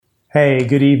Hey,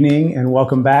 good evening, and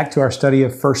welcome back to our study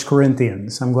of 1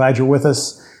 Corinthians. I'm glad you're with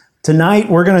us. Tonight,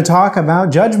 we're going to talk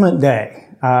about Judgment Day.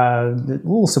 A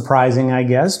little surprising, I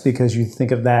guess, because you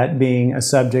think of that being a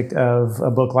subject of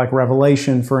a book like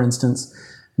Revelation, for instance.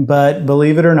 But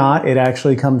believe it or not, it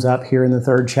actually comes up here in the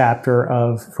 3rd chapter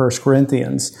of 1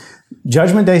 Corinthians.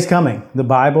 Judgment Day's coming. The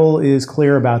Bible is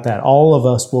clear about that. All of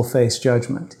us will face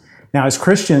judgment. Now, as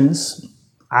Christians,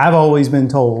 I've always been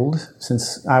told,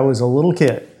 since I was a little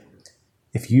kid,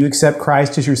 if you accept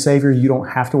Christ as your Savior, you don't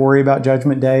have to worry about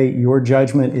Judgment Day. Your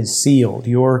judgment is sealed.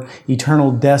 Your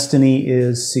eternal destiny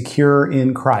is secure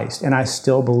in Christ. And I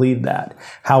still believe that.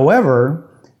 However,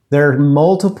 there are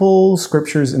multiple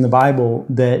scriptures in the Bible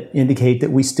that indicate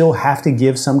that we still have to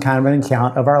give some kind of an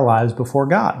account of our lives before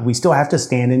God. We still have to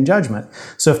stand in judgment.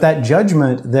 So if that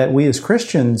judgment that we as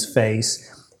Christians face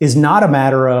is not a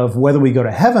matter of whether we go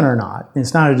to heaven or not,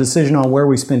 it's not a decision on where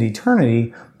we spend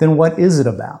eternity, then what is it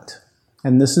about?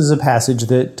 And this is a passage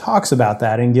that talks about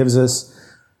that and gives us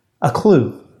a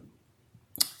clue.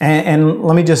 And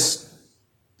let me just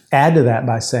add to that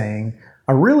by saying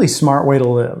a really smart way to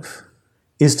live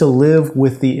is to live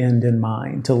with the end in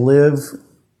mind, to live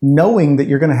knowing that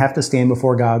you're going to have to stand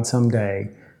before God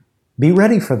someday. Be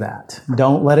ready for that.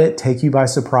 Don't let it take you by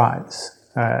surprise.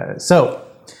 So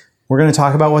we're going to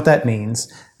talk about what that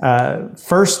means.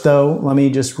 First, though, let me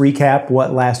just recap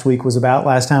what last week was about.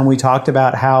 Last time we talked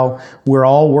about how we're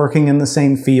all working in the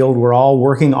same field. We're all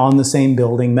working on the same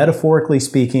building. Metaphorically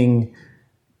speaking,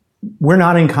 we're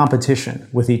not in competition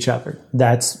with each other.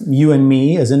 That's you and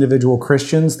me as individual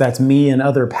Christians. That's me and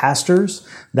other pastors.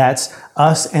 That's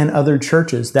us and other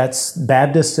churches. That's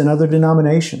Baptists and other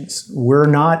denominations. We're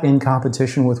not in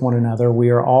competition with one another. We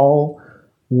are all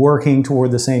working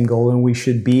toward the same goal, and we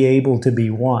should be able to be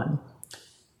one.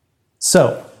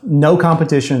 So, no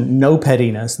competition, no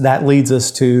pettiness. That leads us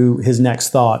to his next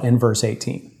thought in verse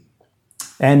 18.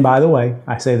 And by the way,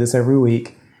 I say this every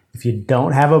week, if you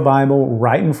don't have a Bible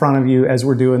right in front of you as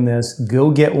we're doing this,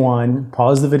 go get one.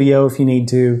 Pause the video if you need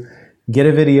to. Get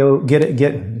a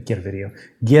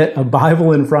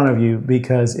Bible in front of you,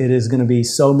 because it is going to be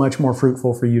so much more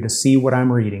fruitful for you to see what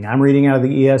I'm reading. I'm reading out of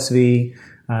the ESV.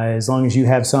 As long as you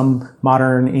have some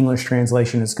modern English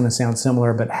translation, it's going to sound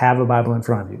similar, but have a Bible in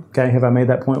front of you. Okay, have I made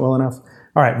that point well enough?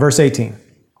 All right, verse 10.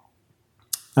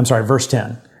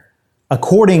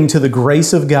 According to the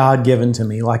grace of God given to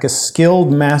me, like a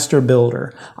skilled master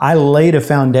builder, I laid a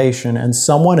foundation and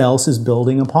someone else is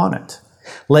building upon it.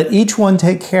 Let each one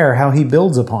take care how he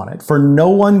builds upon it, for no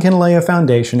one can lay a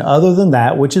foundation other than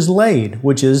that which is laid,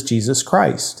 which is Jesus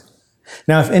Christ.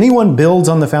 Now, if anyone builds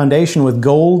on the foundation with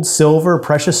gold, silver,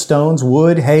 precious stones,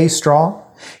 wood, hay, straw,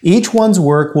 each one's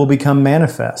work will become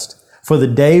manifest, for the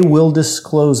day will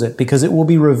disclose it, because it will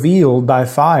be revealed by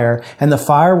fire, and the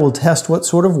fire will test what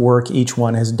sort of work each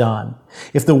one has done.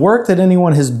 If the work that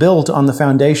anyone has built on the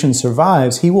foundation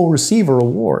survives, he will receive a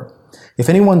reward. If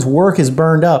anyone's work is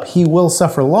burned up, he will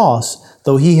suffer loss,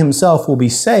 though he himself will be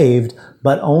saved,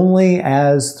 but only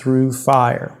as through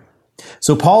fire.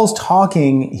 So Paul's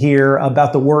talking here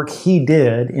about the work he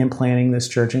did in planting this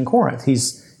church in Corinth.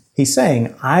 He's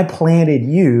saying, I planted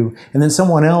you, and then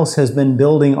someone else has been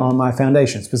building on my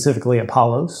foundation, specifically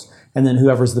Apollos, and then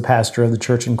whoever's the pastor of the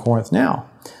church in Corinth now.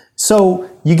 So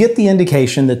you get the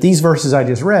indication that these verses I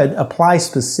just read apply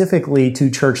specifically to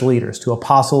church leaders, to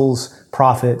apostles,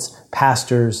 prophets,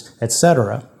 pastors,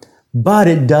 etc. But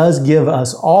it does give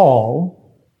us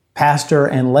all, pastor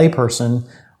and layperson,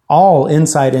 all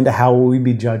insight into how will we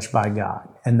be judged by God.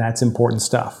 And that's important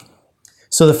stuff.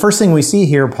 So the first thing we see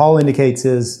here, Paul indicates,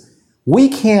 is we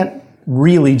can't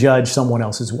really judge someone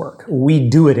else's work. We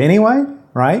do it anyway,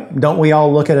 right? Don't we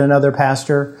all look at another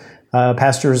pastor,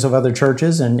 pastors of other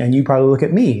churches, and you probably look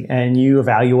at me, and you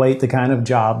evaluate the kind of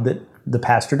job that the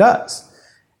pastor does.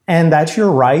 And that's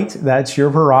your right, that's your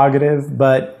prerogative,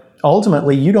 but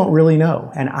ultimately you don't really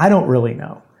know, and I don't really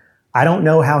know. I don't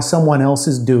know how someone else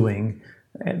is doing.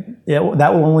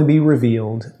 That will only be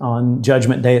revealed on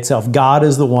Judgment Day itself. God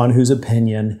is the one whose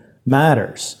opinion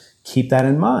matters. Keep that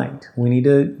in mind. We need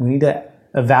to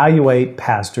evaluate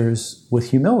pastors with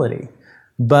humility.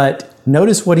 But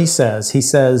notice what he says. He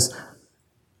says,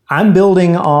 I laid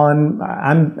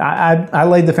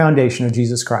the foundation of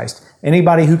Jesus Christ.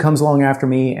 Anybody who comes along after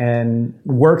me and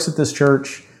works at this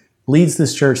church, leads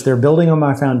this church, they're building on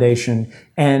my foundation,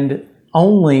 and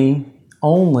only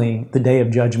the day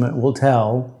of judgment will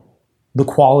tell the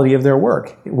quality of their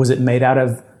work. Was it made out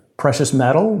of precious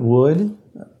metal, wood?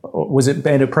 Was it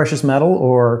made of precious metal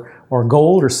or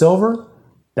gold or silver?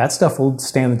 That stuff will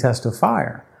stand the test of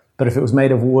fire. But if it was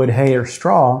made of wood, hay, or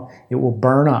straw, it will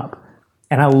burn up.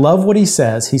 And I love what he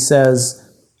says. He says,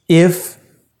 If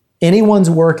anyone's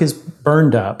work is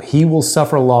burned up, he will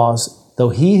suffer loss, though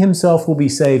he himself will be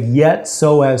saved, yet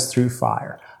so as through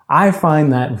fire. I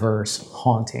find that verse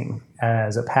haunting.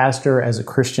 As a pastor, as a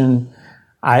Christian,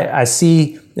 I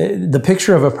see the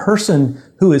picture of a person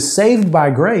who is saved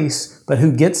by grace, but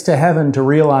who gets to heaven to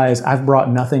realize, I've brought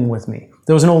nothing with me.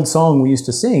 There was an old song we used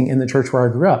to sing in the church where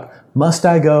I grew up. Must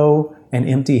I go and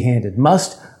empty-handed?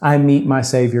 Must I meet my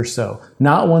Savior so?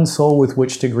 Not one soul with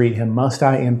which to greet him. Must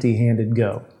I empty-handed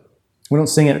go? We don't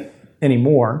sing it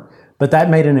anymore, but that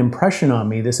made an impression on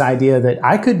me, this idea that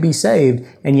I could be saved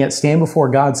and yet stand before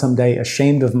God someday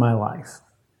ashamed of my life.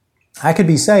 I could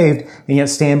be saved and yet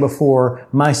stand before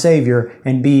my Savior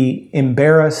and be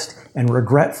embarrassed and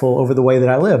regretful over the way that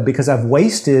I live because I've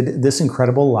wasted this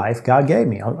incredible life God gave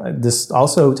me. This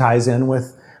also ties in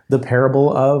with the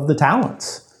parable of the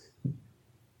talents.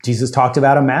 Jesus talked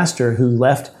about a master who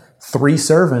left 3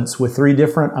 servants with 3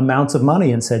 different amounts of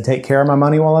money and said, take care of my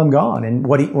money while I'm gone. And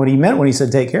what he meant when he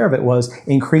said take care of it was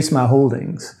increase my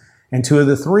holdings. And 2 of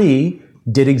the 3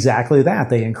 did exactly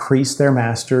that. They increased their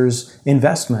master's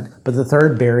investment, but the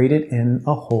 3rd buried it in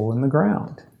a hole in the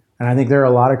ground. And I think there are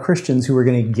a lot of Christians who are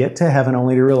going to get to heaven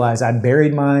only to realize I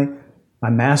buried my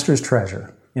master's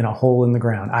treasure in a hole in the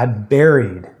ground. I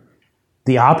buried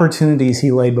the opportunities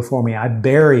he laid before me. I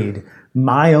buried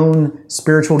my own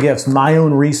spiritual gifts, my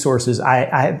own resources.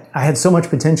 I had so much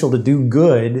potential to do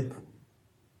good,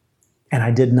 and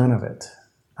I did none of it.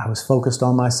 I was focused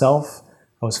on myself.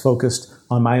 I was focused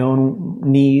on my own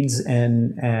needs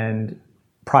and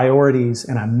priorities,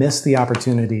 and I missed the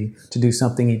opportunity to do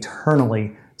something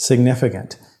eternally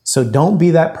significant. So don't be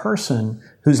that person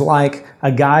who's like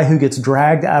a guy who gets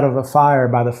dragged out of a fire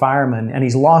by the firemen, and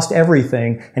he's lost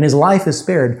everything, and his life is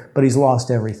spared, but he's lost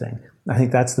everything. I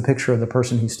think that's the picture of the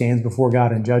person who stands before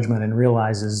God in judgment and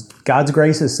realizes God's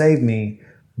grace has saved me,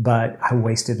 but I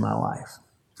wasted my life.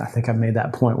 I think I've made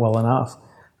that point well enough.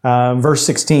 Verse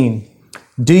 16,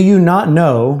 do you not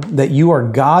know that you are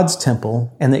God's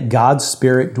temple and that God's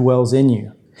Spirit dwells in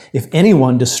you? If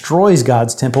anyone destroys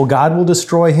God's temple, God will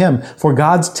destroy him, for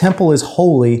God's temple is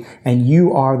holy and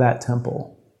you are that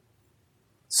temple.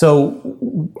 So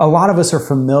a lot of us are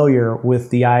familiar with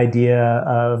the idea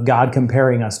of God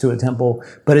comparing us to a temple,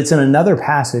 but it's in another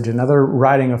passage, another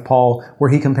writing of Paul,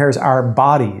 where he compares our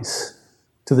bodies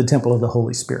to the temple of the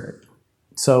Holy Spirit.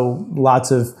 So lots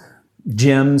of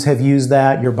gyms have used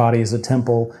that, your body is a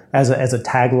temple, as a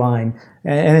tagline,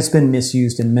 and it's been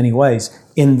misused in many ways.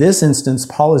 In this instance,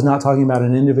 Paul is not talking about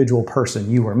an individual person,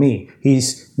 you or me.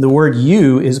 The word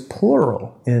you is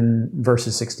plural in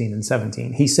verses 16 and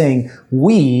 17. He's saying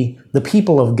we, the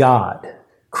people of God,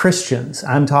 Christians,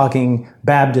 I'm talking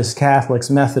Baptists, Catholics,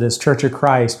 Methodists, Church of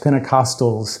Christ,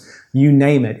 Pentecostals, you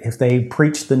name it. If they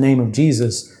preach the name of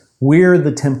Jesus, we're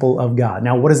the temple of God.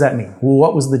 Now, what does that mean? Well,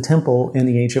 what was the temple in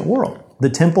the ancient world? The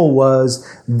temple was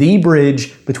the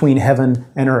bridge between heaven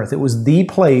and earth. It was the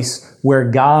place where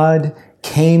God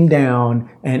came down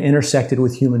and intersected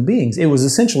with human beings. It was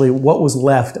essentially what was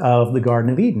left of the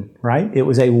Garden of Eden, right? It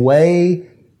was a way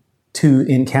to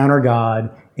encounter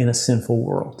God in a sinful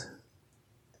world.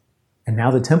 And now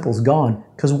the temple's gone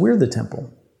because we're the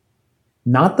temple,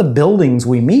 not the buildings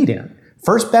we meet in.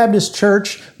 First Baptist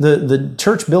Church, the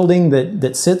church building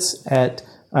that sits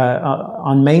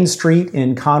on Main Street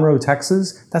in Conroe,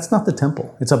 Texas, that's not the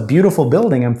temple. It's a beautiful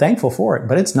building. I'm thankful for it,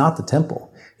 but it's not the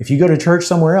temple. If you go to church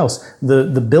somewhere else,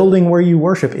 the building where you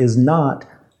worship is not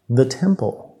the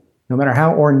temple, no matter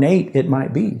how ornate it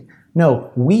might be.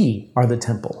 No, we are the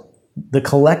temple. The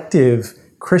collective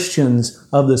Christians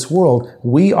of this world,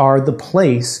 we are the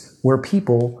place where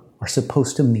people are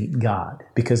supposed to meet God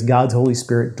because God's Holy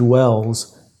Spirit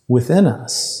dwells within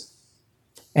us.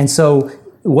 And so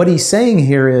what he's saying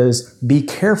here is, be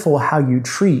careful how you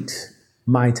treat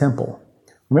my temple.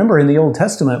 Remember, in the Old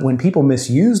Testament, when people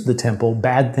misused the temple,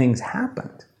 bad things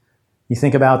happened. You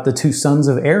think about the 2 sons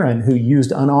of Aaron who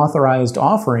used unauthorized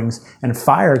offerings, and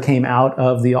fire came out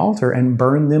of the altar and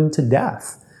burned them to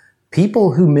death.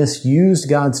 People who misused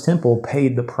God's temple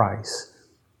paid the price.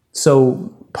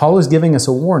 So Paul is giving us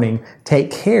a warning. Take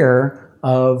care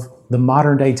of the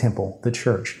modern day temple, the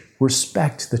church.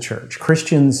 Respect the church.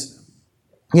 Christians,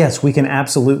 yes, we can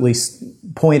absolutely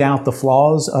point out the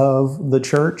flaws of the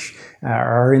church,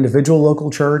 our individual local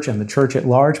church and the church at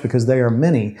large, because they are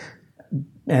many.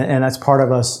 And that's part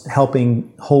of us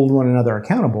helping hold one another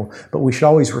accountable. But we should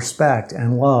always respect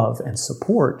and love and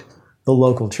support the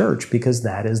local church because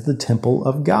that is the temple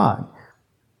of God.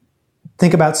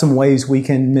 Think about some ways we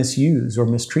can misuse or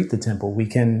mistreat the temple. We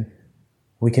can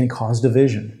cause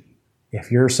division. If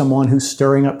you're someone who's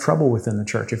stirring up trouble within the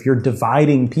church, if you're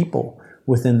dividing people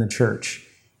within the church,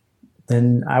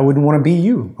 then I wouldn't want to be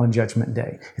you on Judgment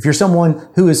Day. If you're someone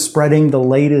who is spreading the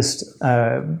latest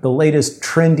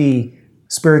trendy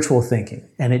spiritual thinking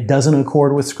and it doesn't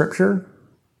accord with Scripture,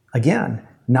 again,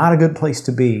 not a good place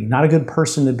to be, not a good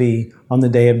person to be on the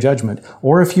day of judgment.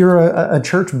 Or if you're a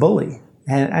church bully,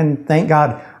 and thank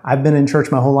God I've been in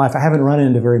church my whole life, I haven't run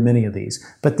into very many of these,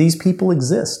 but these people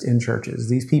exist in churches.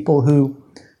 These people who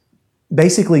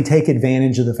basically take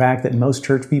advantage of the fact that most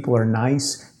church people are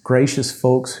nice, gracious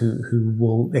folks who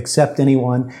will accept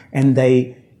anyone, and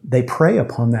they prey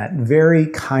upon that very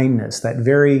kindness, that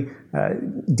very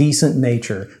decent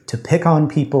nature to pick on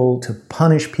people, to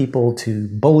punish people, to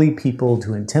bully people,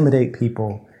 to intimidate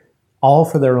people, all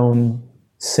for their own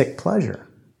sick pleasure.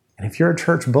 And if you're a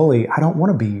church bully, I don't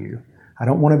want to be you. I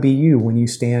don't want to be you when you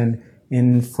stand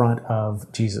in front of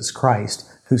Jesus Christ,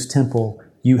 whose temple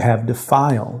you have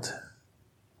defiled.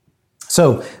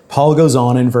 So Paul goes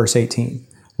on in verse 18.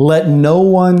 Let no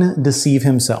one deceive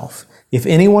himself. If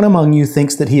anyone among you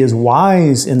thinks that he is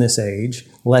wise in this age,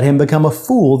 let him become a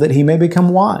fool that he may become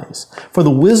wise. For the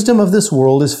wisdom of this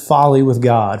world is folly with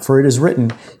God. For it is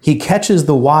written, He catches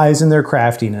the wise in their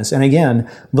craftiness. And again,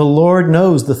 the Lord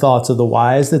knows the thoughts of the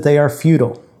wise, that they are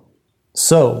futile.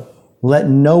 So let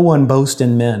no one boast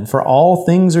in men, for all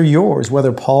things are yours,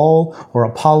 whether Paul or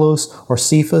Apollos or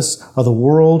Cephas or the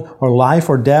world or life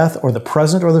or death or the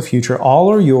present or the future, all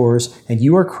are yours, and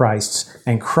you are Christ's,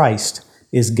 and Christ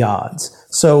is God's.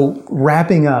 So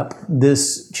wrapping up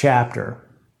this chapter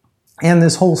and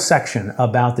this whole section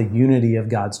about the unity of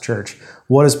God's church,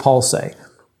 what does Paul say?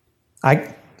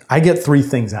 I get three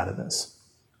things out of this.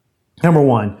 Number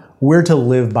one, we're to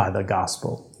live by the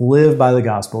gospel. Live by the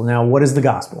gospel. Now, what is the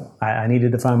gospel? I need to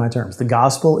define my terms. The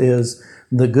gospel is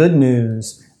the good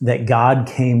news that God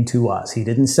came to us. He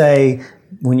didn't say,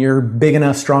 when you're big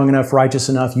enough, strong enough, righteous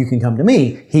enough, you can come to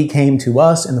me. He came to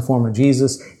us in the form of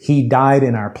Jesus. He died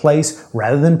in our place.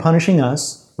 Rather than punishing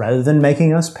us, rather than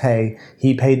making us pay,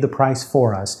 He paid the price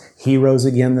for us. He rose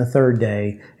again the third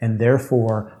day, and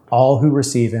therefore all who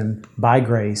receive Him by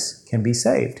grace can be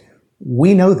saved.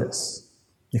 We know this.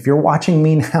 If you're watching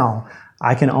me now,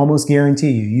 I can almost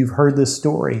guarantee you've heard this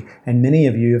story, and many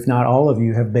of you, if not all of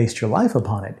you, have based your life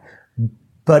upon it.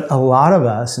 But a lot of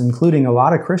us, including a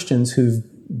lot of Christians who've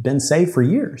been saved for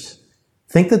years,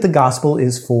 think that the gospel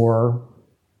is for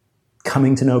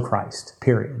coming to know Christ,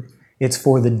 period. It's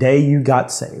for the day you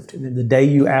got saved, the day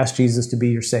you asked Jesus to be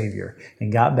your Savior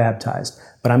and got baptized.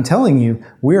 But I'm telling you,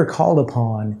 we are called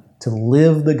upon to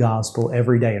live the gospel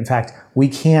every day. In fact, we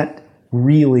can't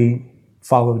really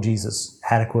follow Jesus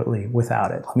adequately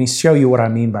without it. Let me show you what I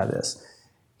mean by this.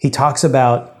 He talks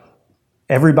about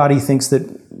everybody thinks that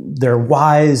they're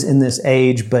wise in this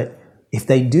age, but if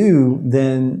they do,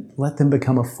 then let them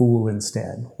become a fool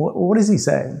instead. What is he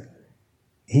saying?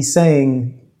 He's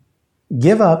saying,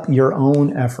 give up your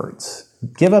own efforts.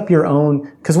 Give up your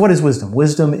own, because what is wisdom?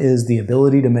 Wisdom is the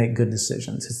ability to make good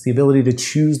decisions. It's the ability to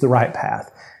choose the right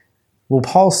path. Well,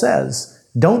 Paul says,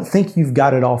 don't think you've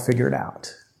got it all figured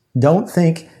out. Don't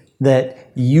think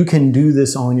that you can do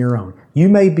this on your own. You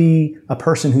may be a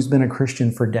person who's been a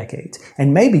Christian for decades,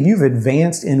 and maybe you've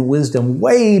advanced in wisdom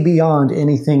way beyond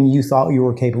anything you thought you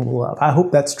were capable of. I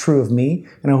hope that's true of me,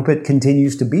 and I hope it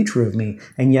continues to be true of me.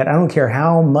 And yet, I don't care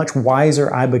how much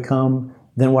wiser I become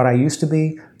than what I used to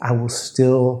be, I will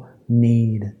still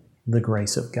need the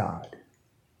grace of God.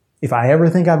 If I ever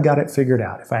think I've got it figured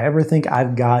out, if I ever think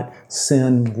I've got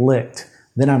sin licked,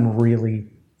 then I'm really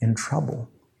in trouble.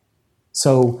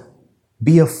 So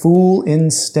be a fool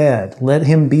instead. Let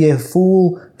him be a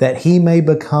fool that he may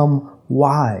become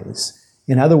wise.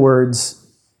 In other words,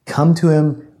 come to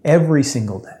him every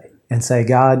single day and say,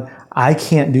 God, I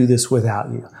can't do this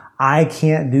without you. I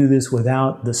can't do this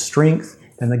without the strength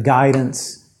and the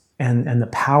guidance and the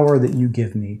power that you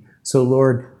give me. So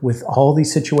Lord, with all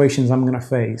these situations I'm going to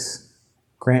face,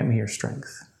 grant me your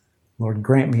strength. Lord,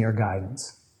 grant me your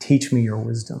guidance. Teach me your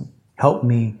wisdom. Help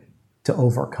me to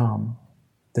overcome.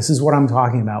 This is what I'm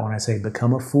talking about when I say,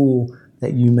 become a fool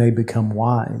that you may become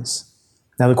wise.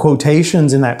 Now, the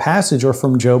quotations in that passage are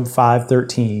from Job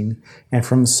 5:13 and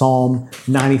from Psalm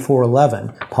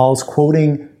 94:11. Paul's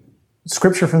quoting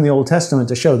scripture from the Old Testament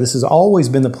to show this has always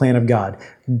been the plan of God.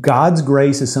 God's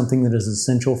grace is something that is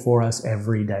essential for us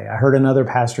every day. I heard another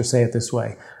pastor say it this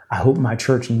way: I hope my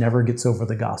church never gets over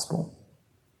the gospel.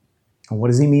 And what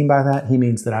does he mean by that? He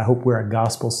means that I hope we're a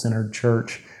gospel-centered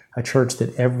church, a church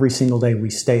that every single day we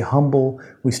stay humble,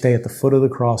 we stay at the foot of the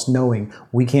cross knowing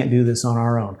we can't do this on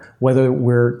our own. Whether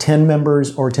we're 10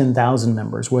 members or 10,000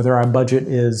 members, whether our budget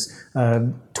is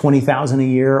 $20,000 a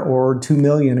year or $2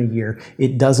 million a year,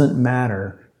 it doesn't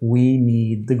matter. We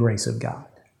need the grace of God.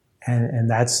 And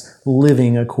that's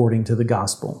living according to the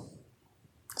gospel.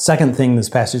 Second thing this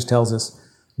passage tells us,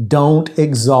 don't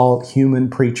exalt human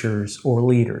preachers or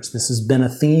leaders. This has been a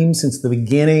theme since the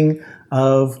beginning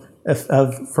of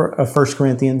 1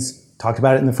 Corinthians. Talked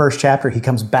about it in the first chapter. He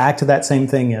comes back to that same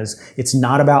thing as it's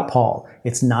not about Paul.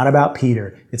 It's not about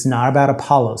Peter. It's not about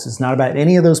Apollos. It's not about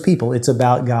any of those people. It's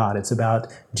about God. It's about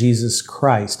Jesus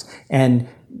Christ. And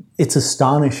it's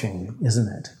astonishing, isn't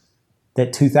it,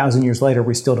 that 2,000 years later,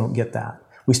 we still don't get that.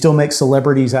 We still make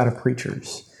celebrities out of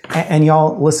preachers. And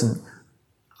y'all, listen,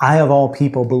 I of all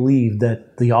people believe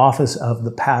that the office of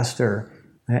the pastor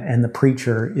and the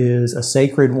preacher is a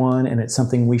sacred one, and it's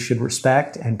something we should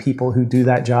respect, and people who do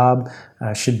that job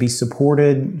should be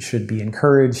supported, should be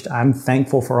encouraged. I'm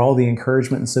thankful for all the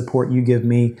encouragement and support you give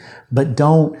me, but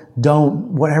don't,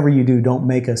 whatever you do, don't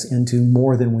make us into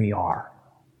more than we are.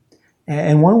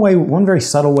 And one very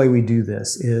subtle way we do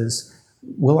this is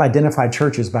we'll identify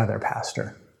churches by their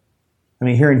pastor. I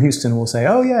mean, here in Houston, we'll say,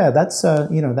 oh yeah, that's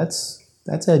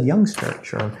Ed Young's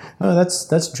church, or oh,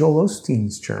 that's Joel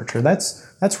Osteen's church, or that's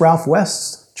Ralph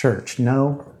West's church.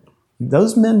 No,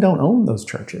 those men don't own those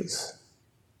churches.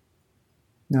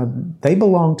 No, they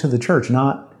belong to the church,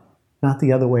 not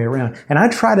the other way around. And I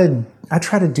try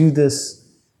to do this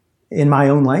in my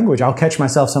own language. I'll catch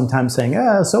myself sometimes saying,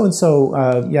 so and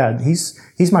so,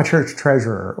 he's my church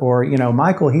treasurer, or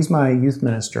Michael, he's my youth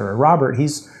minister, or Robert,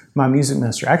 he's my music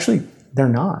minister. Actually, they're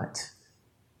not.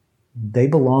 They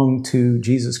belong to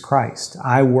Jesus Christ.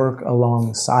 I work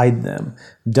alongside them.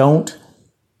 Don't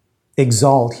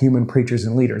exalt human preachers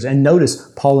and leaders. And notice,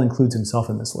 Paul includes himself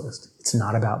in this list. It's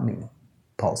not about me,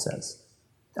 Paul says.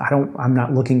 I'm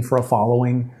not looking for a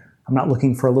following. I'm not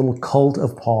looking for a little cult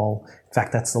of Paul. In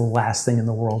fact, that's the last thing in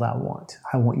the world I want.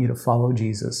 I want you to follow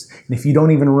Jesus. And if you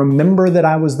don't even remember that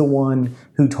I was the one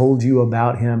who told you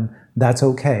about him, that's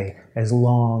okay, as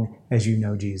long as you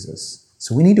know Jesus.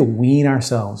 So we need to wean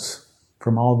ourselves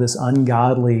from all this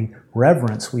ungodly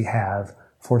reverence we have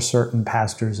for certain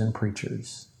pastors and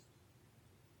preachers.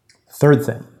 Third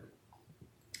thing,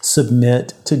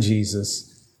 submit to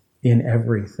Jesus in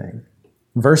everything.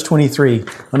 Verse 23,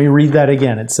 let me read that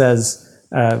again. It says,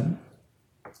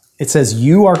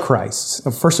 you are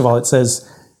Christ's. First of all, it says,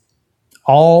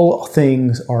 all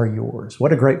things are yours.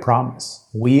 What a great promise.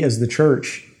 We as the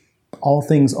church, all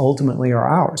things ultimately are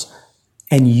ours.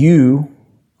 And you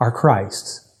are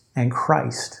Christ's, and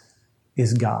Christ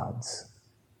is God's.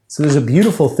 So there's a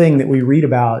beautiful thing that we read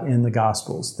about in the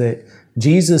Gospels, that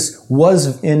Jesus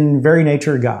was in very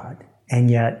nature God,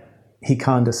 and yet he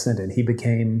condescended. He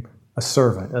became a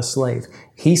servant, a slave.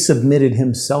 He submitted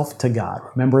himself to God.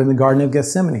 Remember in the Garden of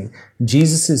Gethsemane,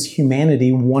 Jesus'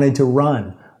 humanity wanted to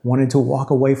run, wanted to walk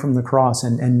away from the cross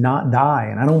and not die.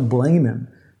 And I don't blame him,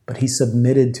 but he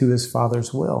submitted to his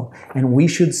Father's will. And we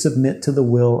should submit to the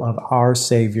will of our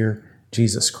Savior,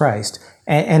 Jesus Christ.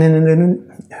 And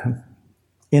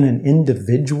in an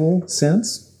individual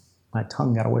sense, my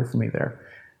tongue got away from me there.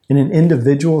 In an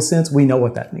individual sense, we know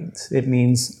what that means. It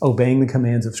means obeying the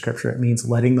commands of Scripture. It means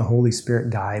letting the Holy Spirit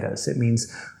guide us. It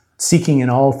means seeking in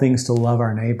all things to love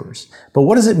our neighbors. But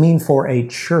what does it mean for a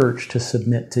church to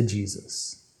submit to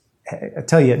Jesus? I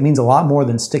tell you, it means a lot more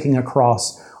than sticking a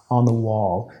cross on the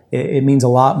wall. It means a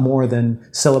lot more than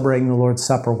celebrating the Lord's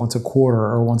Supper once a quarter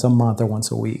or once a month or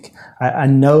once a week. I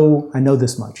know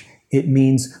this much. It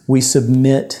means we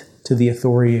submit to the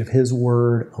authority of His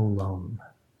Word alone.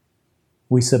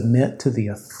 We submit to the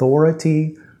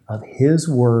authority of His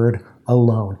Word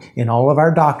alone in all of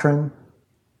our doctrine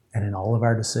and in all of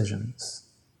our decisions.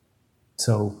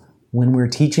 So when we're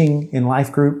teaching in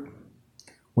life group,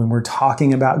 when we're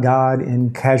talking about God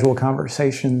in casual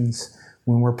conversations,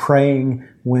 when we're praying,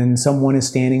 when someone is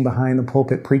standing behind the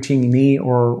pulpit preaching me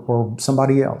or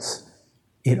somebody else,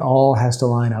 it all has to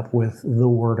line up with the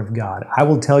Word of God. I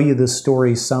will tell you this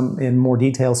story in more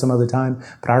detail some other time,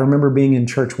 but I remember being in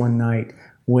church one night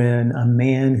when a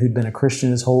man who'd been a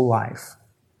Christian his whole life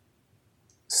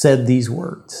said these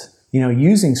words.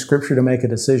 Using Scripture to make a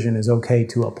decision is okay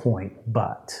to a point,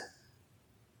 but.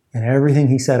 And everything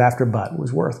he said after but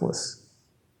was worthless.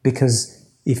 Because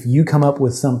if you come up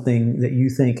with something that you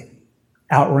think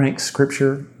outranks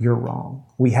Scripture, you're wrong.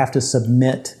 We have to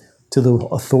submit to the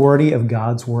authority of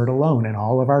God's Word alone in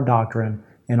all of our doctrine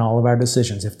and all of our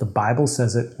decisions. If the Bible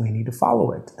says it, we need to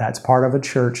follow it. That's part of a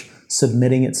church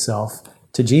submitting itself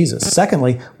to Jesus.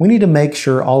 Secondly, we need to make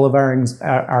sure all of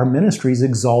our ministries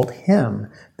exalt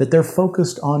Him, that they're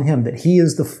focused on Him, that He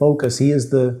is the focus. He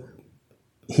is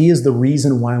the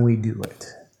reason why we do it.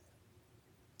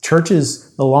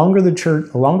 Churches, the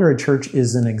longer a church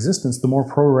is in existence, the more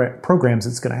programs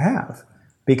it's going to have,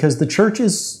 because the church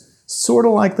is sort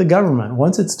of like the government.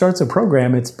 Once it starts a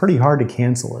program, it's pretty hard to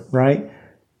cancel it, right?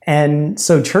 And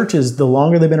so churches, the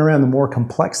longer they've been around, the more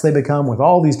complex they become with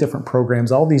all these different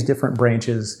programs, all these different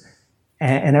branches.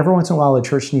 And every once in a while, the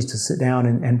church needs to sit down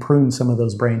and prune some of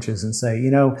those branches and say,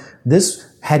 this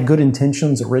had good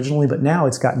intentions originally, but now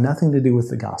it's got nothing to do with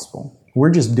the gospel.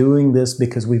 We're just doing this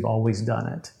because we've always done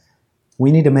it.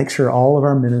 We need to make sure all of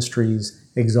our ministries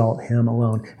exalt Him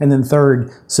alone. And then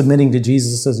third, submitting to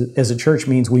Jesus as a church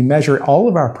means we measure all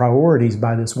of our priorities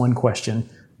by this one question: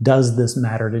 does this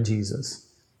matter to Jesus?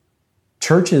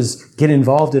 Churches get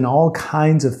involved in all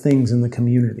kinds of things in the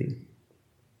community.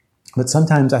 But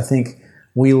sometimes I think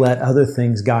we let other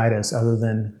things guide us other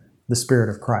than the Spirit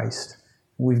of Christ.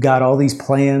 We've got all these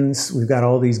plans, we've got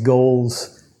all these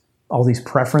goals, all these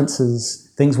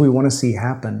preferences, things we want to see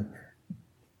happen.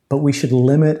 But we should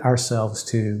limit ourselves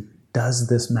to, does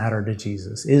this matter to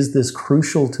Jesus? Is this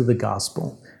crucial to the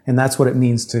gospel? And that's what it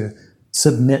means to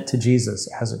submit to Jesus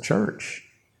as a church.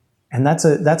 And that's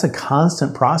a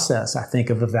constant process, I think,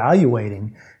 of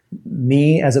evaluating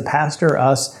me as a pastor,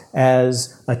 us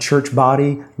as a church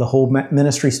body, the whole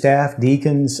ministry staff,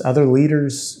 deacons, other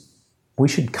leaders. We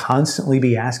should constantly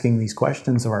be asking these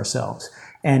questions of ourselves.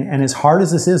 And as hard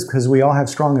as this is, because we all have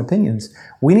strong opinions,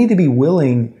 we need to be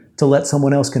willing to let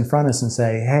someone else confront us and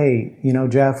say, hey,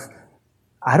 Jeff,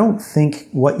 I don't think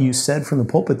what you said from the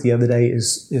pulpit the other day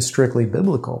is strictly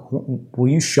biblical. Will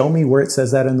you show me where it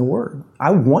says that in the Word? I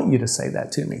want you to say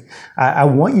that to me. I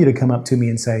want you to come up to me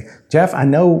and say, Jeff, I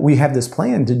know we have this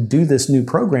plan to do this new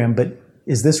program, but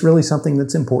is this really something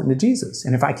that's important to Jesus?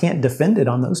 And if I can't defend it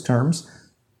on those terms,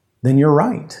 then you're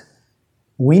right.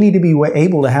 We need to be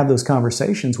able to have those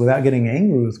conversations without getting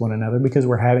angry with one another, because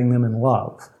we're having them in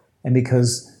love and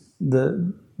because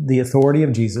the authority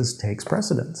of Jesus takes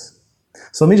precedence.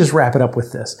 So let me just wrap it up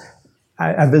with this.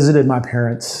 I visited my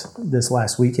parents this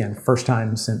last weekend, first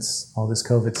time since all this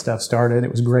COVID stuff started.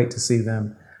 It was great to see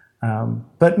them.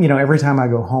 But every time I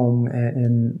go home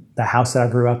in the house that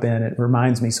I grew up in, it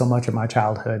reminds me so much of my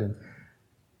childhood. And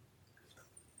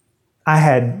I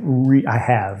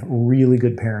have really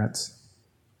good parents,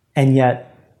 and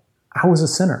yet I was a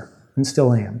sinner and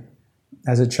still am.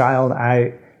 As a child,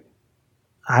 I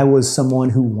was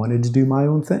someone who wanted to do my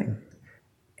own thing.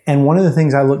 And one of the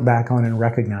things I look back on and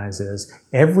recognize is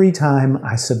every time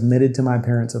I submitted to my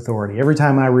parents' authority, every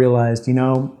time I realized,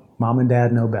 mom and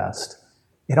dad know best,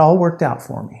 it all worked out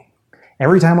for me.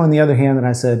 Every time, on the other hand, that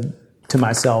I said to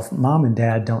myself, mom and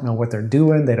dad don't know what they're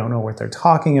doing, they don't know what they're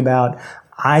talking about,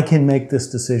 I can make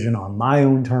this decision on my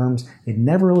own terms, it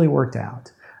never really worked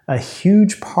out. A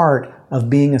huge part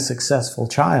of being a successful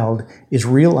child is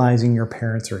realizing your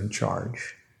parents are in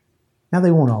charge. Now,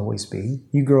 they won't always be.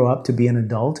 You grow up to be an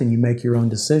adult and you make your own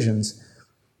decisions.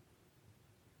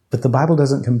 But the Bible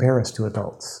doesn't compare us to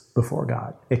adults before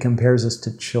God. It compares us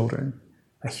to children.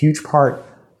 A huge part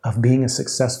of being a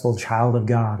successful child of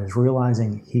God is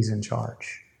realizing He's in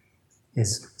charge,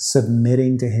 is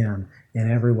submitting to Him in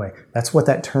every way. That's what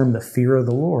that term, the fear of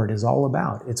the Lord, is all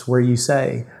about. It's where you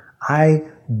say, I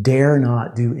dare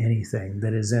not do anything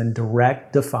that is in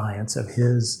direct defiance of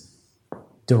His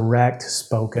direct,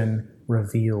 spoken,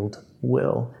 revealed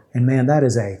will. And man, that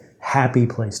is a happy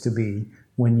place to be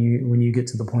when you get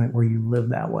to the point where you live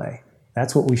that way.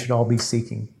 That's what we should all be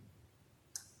seeking.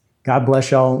 God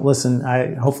bless y'all. Listen,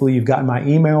 hopefully you've gotten my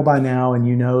email by now, and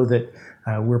you know that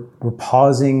we're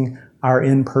pausing our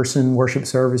in-person worship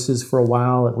services for a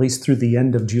while, at least through the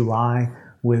end of July,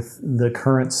 with the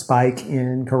current spike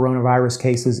in coronavirus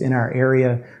cases in our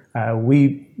area.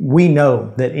 We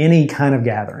know that any kind of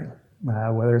gathering,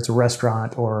 whether it's a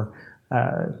restaurant or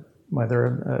whether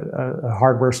a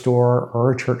hardware store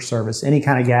or a church service, any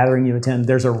kind of gathering you attend,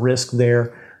 there's a risk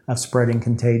there of spreading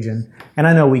contagion. And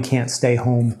I know we can't stay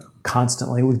home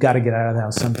constantly. We've got to get out of the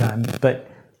house sometime. But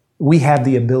we have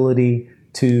the ability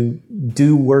to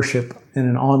do worship in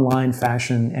an online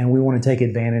fashion, and we want to take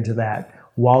advantage of that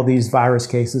while these virus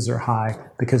cases are high,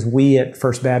 because we at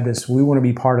First Baptist, we want to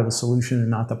be part of the solution and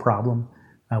not the problem.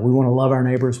 We want to love our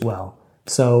neighbors well.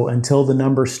 So until the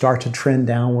numbers start to trend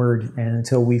downward, and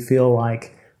until we feel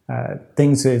like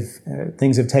things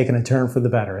have taken a turn for the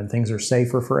better and things are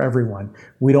safer for everyone,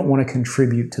 we don't want to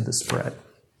contribute to the spread.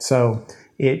 So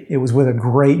it was with a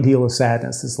great deal of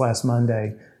sadness this last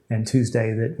Monday and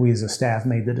Tuesday that we as a staff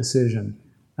made the decision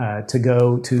to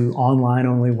go to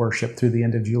online-only worship through the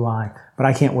end of July. But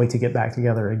I can't wait to get back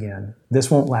together again. This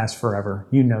won't last forever.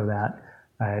 You know that.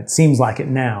 It seems like it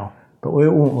now, but it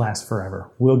won't last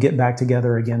forever. We'll get back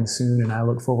together again soon, and I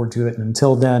look forward to it. And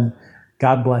until then,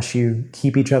 God bless you.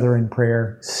 Keep each other in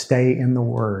prayer. Stay in the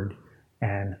Word.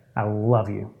 And I love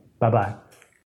you. Bye-bye.